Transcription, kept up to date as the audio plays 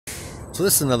So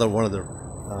this is another one of the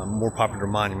more popular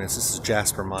monuments. This is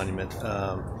Jasper Monument,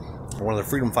 one of the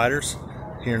freedom fighters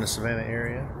here in the Savannah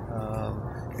area.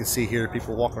 You can see here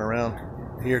people walking around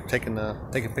here taking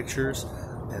pictures,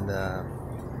 and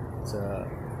it's a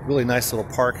really nice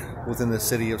little park within the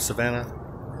city of Savannah.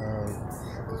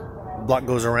 The block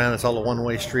goes around. It's all a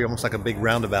one-way street, almost like a big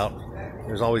roundabout.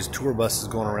 There's always tour buses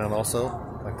going around also,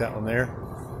 like that one there.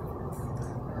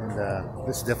 And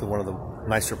this is definitely one of the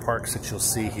nicer parks that you'll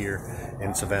see here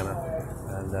in Savannah.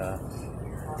 And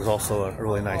there's also a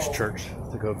really nice church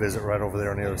to go visit right over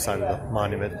there on the other side of the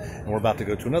monument. And we're about to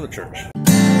go to another church.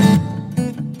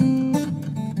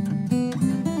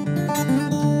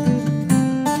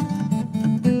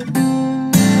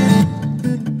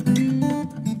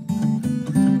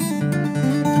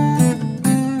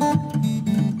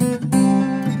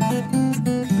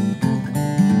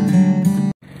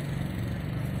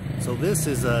 So this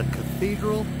is a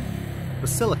cathedral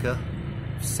basilica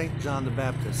of St. John the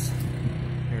Baptist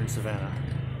here in Savannah.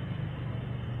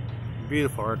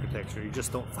 Beautiful architecture. You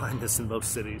just don't find this in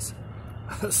most cities,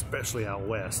 especially out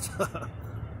west.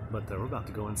 But we're about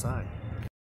to go inside.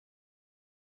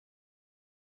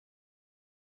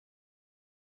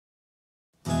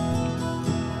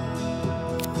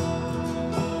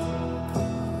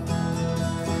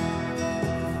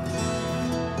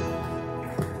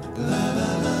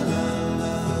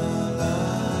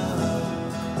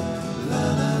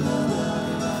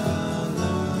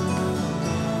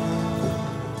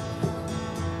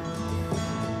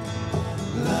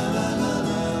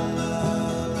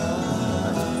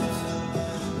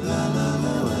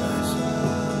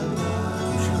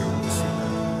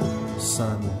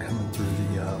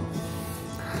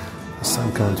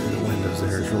 Sun coming through the windows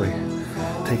there is really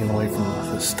taken away from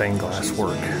the stained glass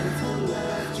work.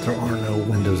 There are no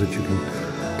windows that you can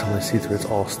totally see through. It's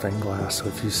all stained glass. So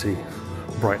if you see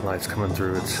bright lights coming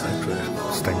through, it's actually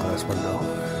a stained glass window.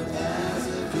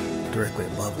 Directly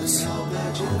above us on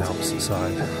the opposite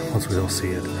side, once we don't see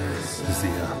it, is the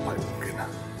pipe organ.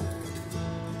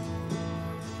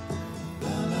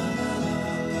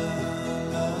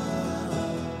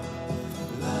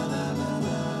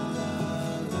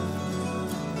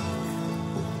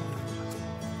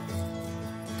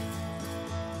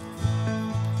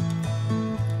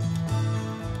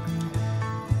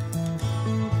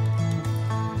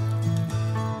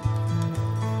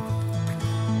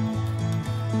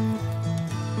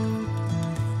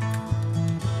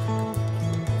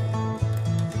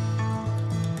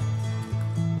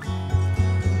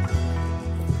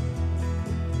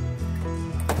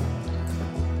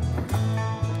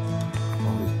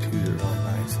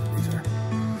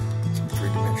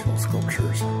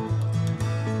 Sculptures.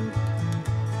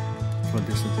 From a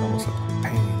distance, they almost look like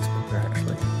paintings, but they're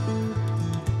actually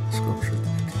sculptures.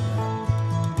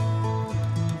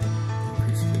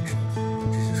 Crucifixion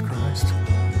of Jesus Christ.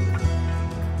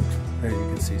 There you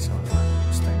can see some of the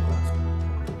stained glass.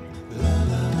 They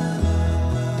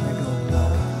go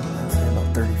about, I'd say about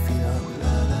 30 feet up.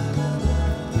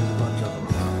 There's a bunch of them.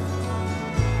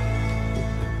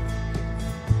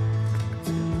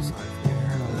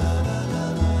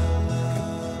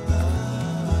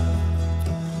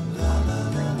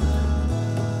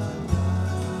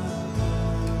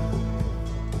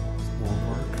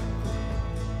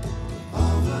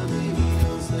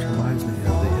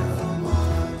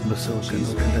 Basilica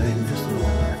Notre Dame, just a little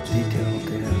detail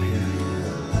they have here.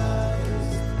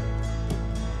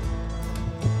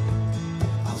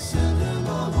 I'll send them a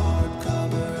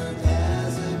hardcover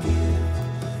as a gift,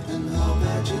 and hope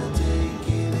that you'll take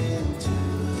it into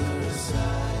your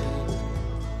side.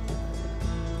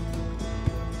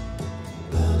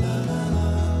 La la la la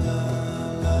la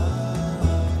la la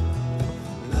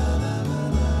la la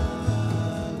la.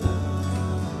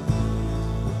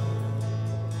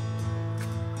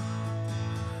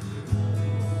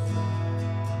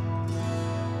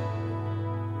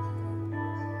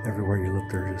 Everywhere you look,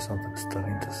 there's just something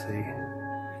stunning to see.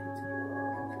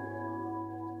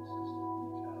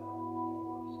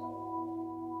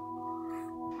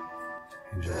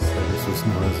 You just said this was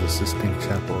known as the Sistine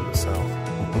Chapel of the South.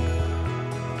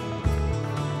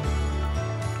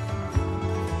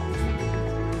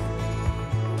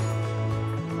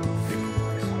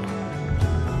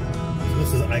 So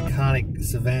this is iconic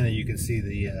Savannah. You can see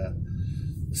the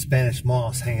Spanish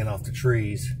moss hanging off the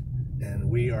trees, and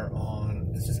we are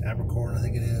on, this is Abercorn, I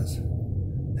think it is.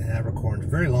 And Abercorn is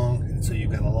very long, and so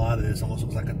you've got a lot of this, almost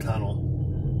looks like a tunnel.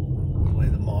 The way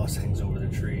the moss hangs over the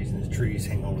trees, and the trees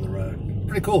hang over the road.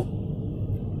 Pretty cool.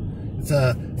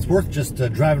 It's worth just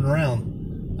driving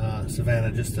around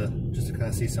Savannah just to kind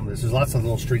of see some of this. There's lots of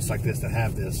little streets like this that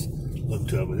have this look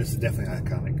to it, but this is definitely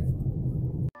iconic.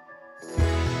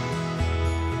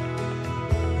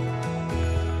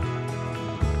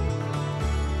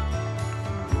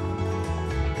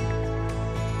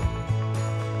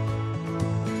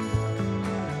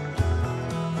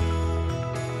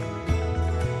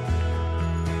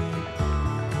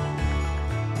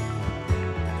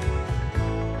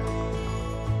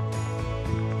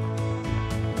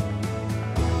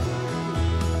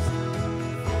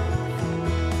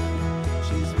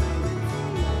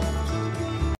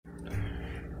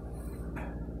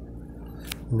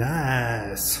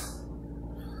 Nice.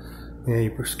 Yeah,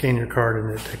 you scan your card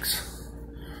and it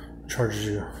charges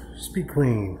you. Speed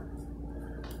Queen.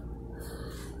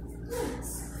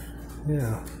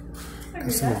 Yeah. Can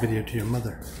send a video to your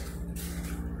mother.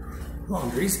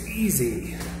 Laundry's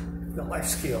easy. The life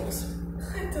skills.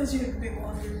 It tells you to big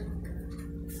laundry.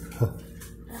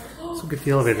 So get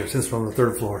the elevator since we're on the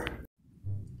 3rd floor.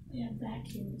 Yeah,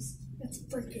 vacuums. That's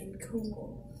freaking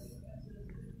cool.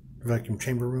 Vacuum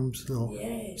chamber rooms, little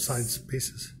Yes. side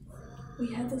spaces.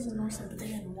 We had those in Northside, but they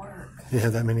didn't work. You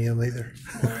have that many of them either?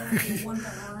 One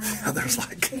per line. Yeah, there's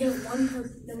like We got one per,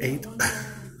 8. One per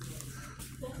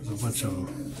There's a bunch of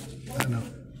them. I know.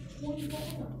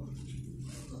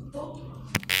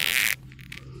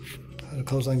 How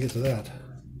close I can get to that?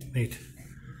 Neat.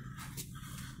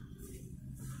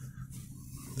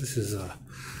 This is a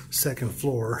 2nd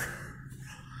floor,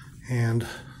 and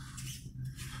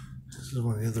this is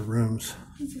one of the other rooms.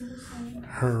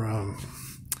 Her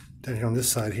down here on this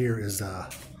side here is a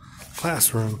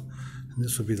classroom, and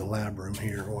this would be the lab room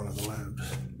here, one of the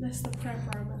labs. That's the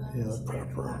prep room. And Yeah, the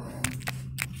prep room.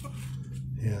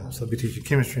 Yeah, so I'll be teaching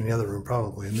chemistry in the other room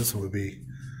probably, and this one would be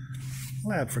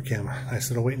lab for chem. Nice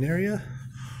little waiting area,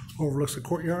 overlooks the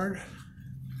courtyard,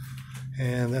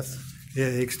 and that's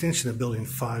the extension of building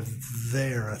 5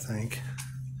 there, I think.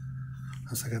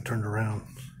 Unless I got turned around.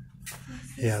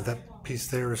 Yeah, that piece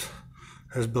there is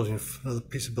building another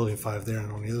piece of building 5 there,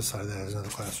 and on the other side of that is another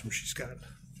classroom she's got.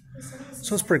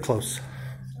 So it's pretty close.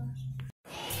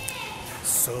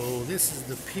 So this is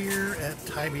the pier at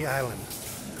Tybee Island.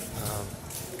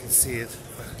 You can see it.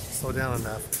 Slow down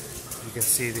enough. You can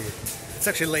see it's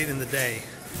actually late in the day,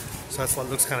 so that's why it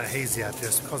looks kind of hazy out there.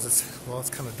 It's because it's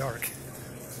kind of dark.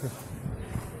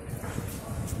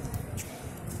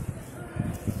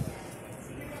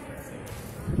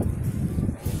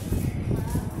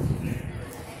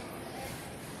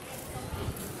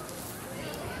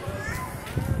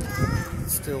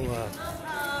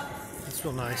 It's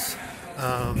real nice.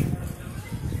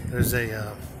 There's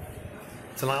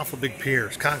it's an awful big pier.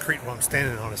 It's concrete what I'm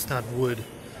standing on. It's not wood.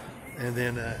 And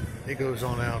then it goes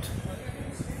on out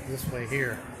this way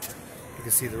here. You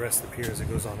can see the rest of the pier as it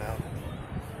goes on out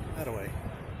that way.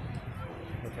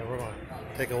 Okay, we're going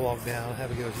to take a walk down.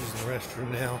 Have a go using the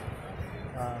restroom now.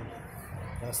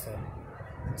 That's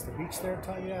the beach there at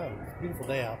Tybee Island. Beautiful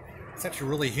day out. It's actually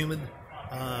really humid.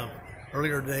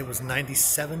 Earlier today was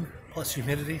 97 plus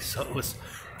humidity, so it was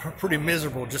pretty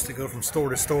miserable just to go from store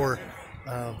to store.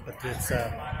 But it's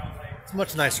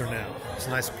much nicer now. It's a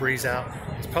nice breeze out.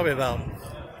 It's probably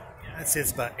I'd say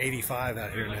it's about 85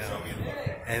 out here now,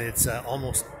 and it's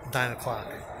almost 9 o'clock.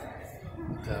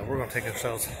 We're going to take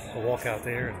ourselves a walk out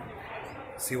there and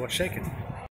see what's shaking.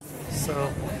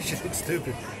 So, she looks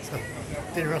stupid. So,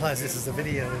 didn't realize this is a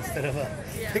video instead of a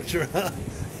picture.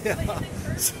 Yeah.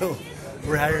 So,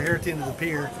 we're out here at the end of the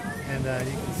pier, and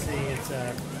you can see it's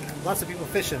lots of people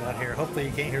fishing out here. Hopefully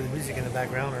you can't hear the music in the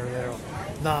background or they'll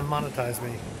non-monetize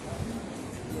me.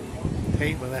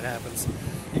 Hate when that happens.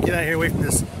 You get out here away from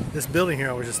this building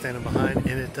here I was just standing behind,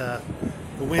 and the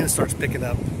wind starts picking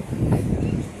up.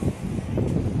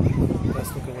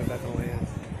 That's looking way back on the way in.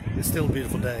 It's still a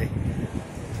beautiful day.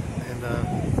 And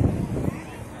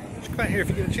you should come out here if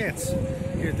you get a chance.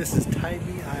 Here, this is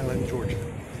Tybee Island, Georgia.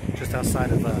 Just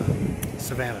outside of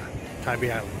Savannah,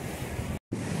 Tybee Island.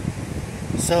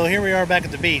 So here we are back at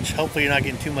the beach. Hopefully you're not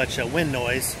getting too much wind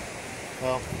noise.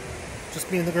 Well,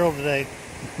 just me and the girl today.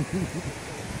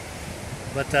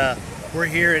 But we're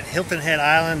here at Hilton Head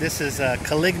Island. This is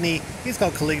Caligny. I think it's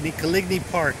called Caligny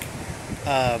Park.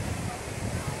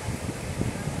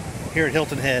 Here at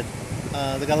Hilton Head.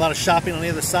 They got a lot of shopping on the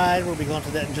other side. We'll be going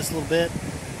to that in just a little bit.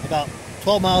 About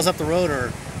 12 miles up the road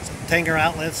are Tanger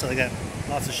outlets, so they got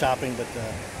lots of shopping. But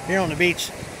here on the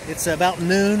beach, it's about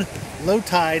noon. Low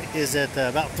tide is at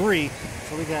about 3,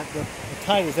 so we got the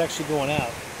tide is actually going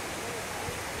out.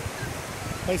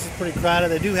 The place is pretty crowded.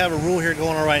 They do have a rule here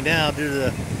going on right now due to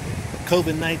the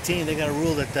COVID-19. They got a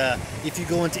rule that if you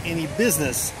go into any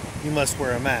business, you must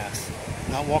wear a mask.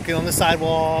 Not walking on the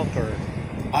sidewalk or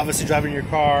obviously driving your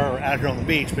car or out here on the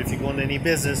beach, but if you go into any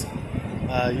business,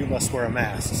 you must wear a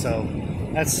mask. So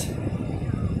that's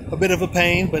a bit of a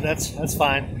pain, but that's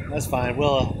fine. That's fine.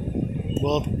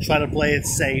 We'll try to play it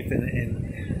safe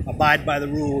and abide by the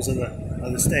rules of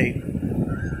the state.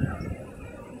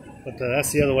 But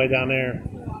that's the other way down there.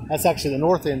 That's actually the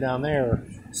north end down there. Or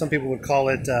some people would call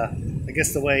it, I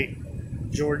guess the way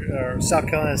Georgia or South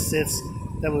Carolina sits,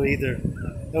 that would be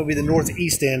the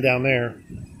northeast end down there.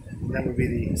 And that would be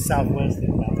the southwest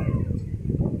end down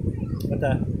there.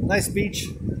 But nice beach.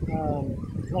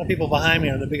 A lot of people behind me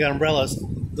on the big umbrellas.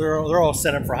 They're all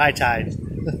set up for high tide.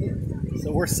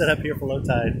 So we're set up here for low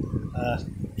tide.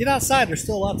 Get outside. There's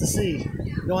still a lot to see.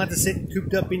 You don't have to sit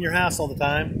cooped up in your house all the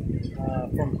time.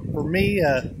 For me,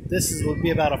 this would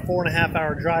be about a 4.5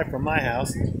 hour drive from my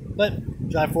house. But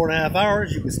drive 4.5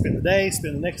 hours, you can spend the day,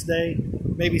 spend the next day,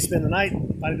 maybe spend the night,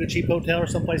 find a good cheap hotel or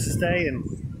someplace to stay,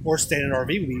 or stay in an RV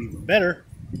would be even better.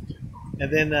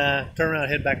 And then turn around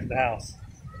and head back to the house.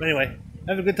 But anyway,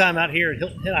 have a good time out here at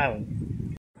Hilton Head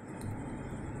Island.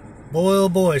 Boy, oh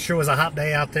boy, it sure was a hot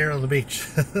day out there on the beach.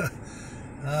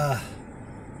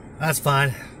 That's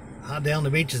fine. Hot day on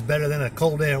the beach is better than a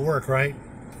cold day at work, right?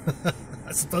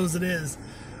 I suppose it is.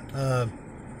 Well,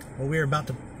 we're about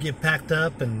to get packed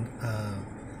up and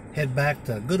head back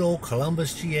to good old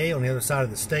Columbus, GA on the other side of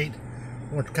the state.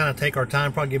 We want to kind of take our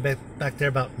time, probably get back there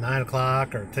about 9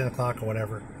 o'clock or 10 o'clock or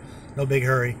whatever. No big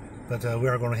hurry, but we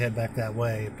are going to head back that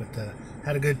way. But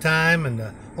had a good time, and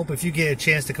hope if you get a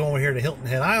chance to come over here to Hilton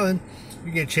Head Island,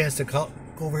 you get a chance to go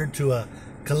over here to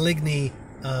Caligny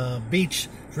Beach.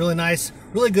 It's really nice,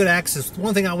 really good access.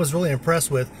 One thing I was really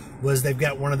impressed with was they've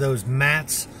got one of those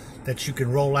mats that you can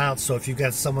roll out. So if you've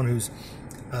got someone who's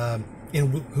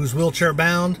who's wheelchair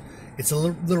bound, it's a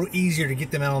little easier to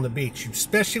get them out on the beach. You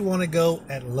especially want to go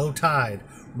at low tide,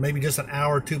 maybe just an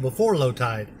hour or two before low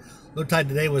tide. Low tide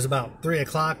today was about 3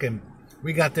 o'clock, and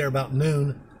we got there about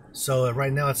noon. So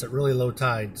right now it's at really low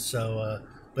tide. So,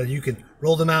 but you can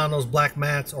roll them out on those black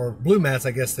mats, or blue mats,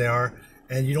 I guess they are.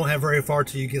 And you don't have very far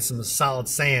till you get some solid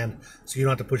sand, so you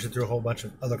don't have to push it through a whole bunch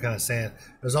of other kind of sand.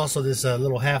 There's also this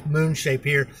little half moon shape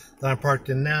here that I'm parked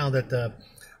in now that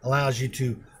allows you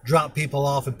to drop people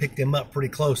off and pick them up pretty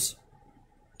close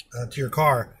to your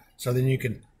car. So then you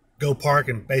can go park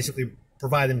and basically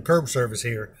provide them curb service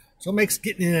here. So it makes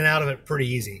getting in and out of it pretty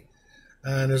easy.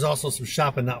 And there's also some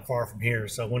shopping not far from here.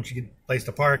 So once you get a place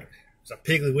to park, there's a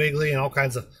Piggly Wiggly and all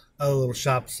kinds of other little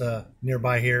shops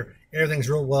nearby here. Everything's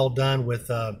real well done with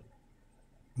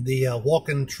the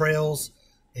walking trails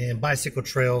and bicycle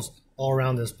trails all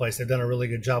around this place. They've done a really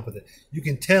good job with it. You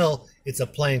can tell it's a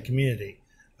planned community.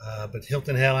 But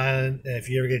Hilton Head Island, if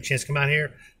you ever get a chance to come out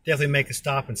here, definitely make a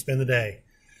stop and spend the day.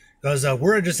 Because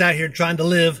we're just out here trying to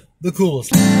live the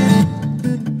coolest life.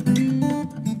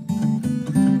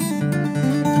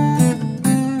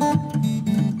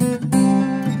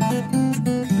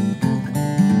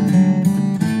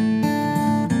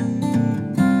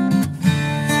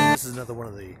 One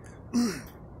of the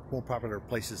more popular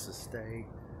places to stay.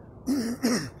 Let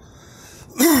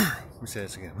me say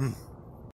this again.